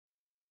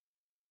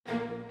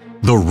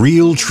The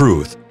Real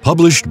Truth,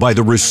 published by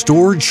the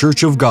Restored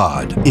Church of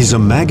God, is a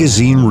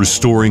magazine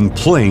restoring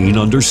plain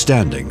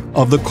understanding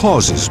of the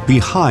causes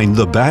behind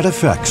the bad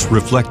effects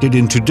reflected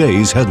in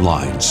today's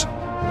headlines.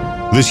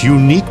 This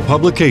unique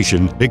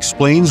publication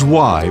explains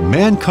why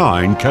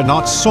mankind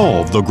cannot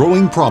solve the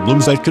growing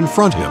problems that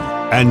confront him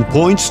and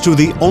points to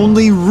the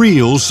only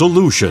real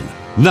solution,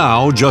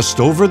 now just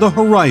over the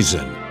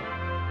horizon.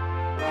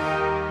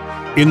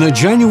 In the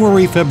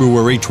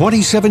January-February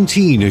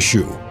 2017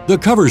 issue, the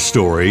cover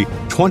story,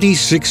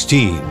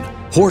 2016,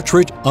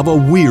 Portrait of a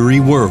Weary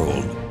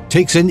World,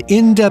 takes an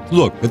in-depth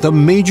look at the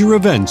major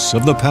events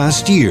of the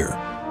past year.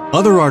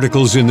 Other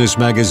articles in this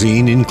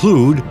magazine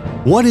include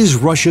What is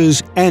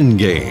Russia's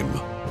Endgame?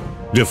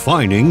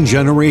 Defining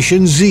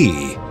Generation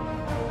Z,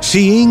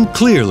 Seeing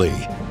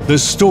Clearly, the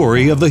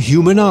Story of the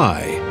Human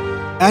Eye,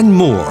 and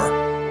more.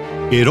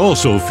 It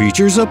also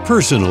features a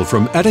personal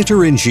from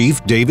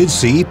Editor-in-Chief David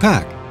C.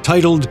 Pack,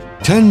 titled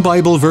 10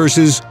 Bible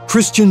Verses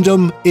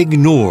Christendom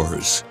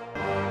Ignores.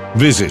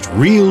 Visit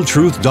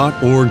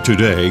realtruth.org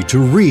today to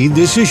read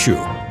this issue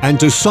and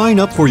to sign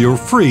up for your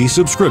free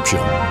subscription.